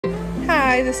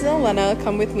Hi, this is Elena.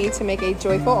 Come with me to make a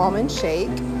joyful almond shake.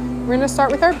 We're going to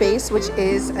start with our base, which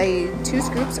is 2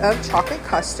 scoops of chocolate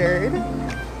custard.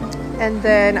 And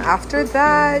then after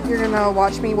that, you're going to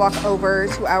watch me walk over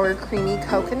to our creamy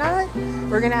coconut.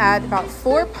 We're going to add about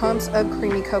 4 pumps of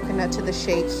creamy coconut to the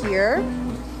shake here.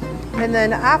 And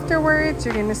then afterwards,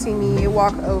 you're going to see me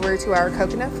walk over to our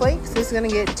coconut flakes. This is going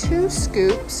to get 2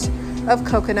 scoops of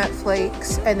coconut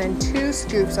flakes and then 2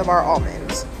 scoops of our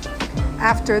almonds.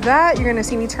 After that, you're gonna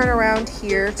see me turn around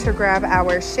here to grab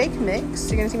our shake mix.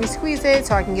 You're gonna see me squeeze it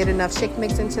so I can get enough shake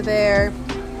mix into there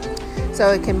so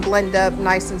it can blend up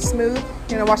nice and smooth.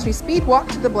 You're gonna watch me speed walk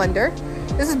to the blender.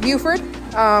 This is Buford.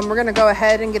 We're gonna go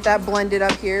ahead and get that blended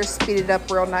up here, speed it up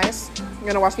real nice. You're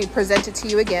gonna watch me present it to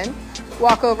you again.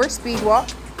 Walk over, speed walk.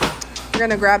 You're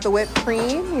gonna grab the whipped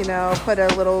cream, put a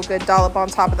little good dollop on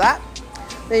top of that.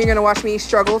 Then you're gonna watch me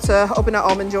struggle to open an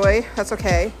Almond Joy. That's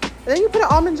okay. And then you put an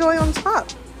Almond Joy on top.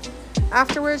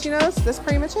 Afterwards, that's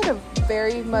pretty much it. A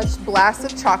very much blast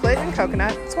of chocolate and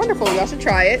coconut. It's wonderful. Y'all should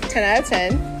try it. 10 out of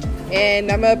 10.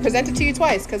 And I'm going to present it to you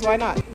twice, because why not?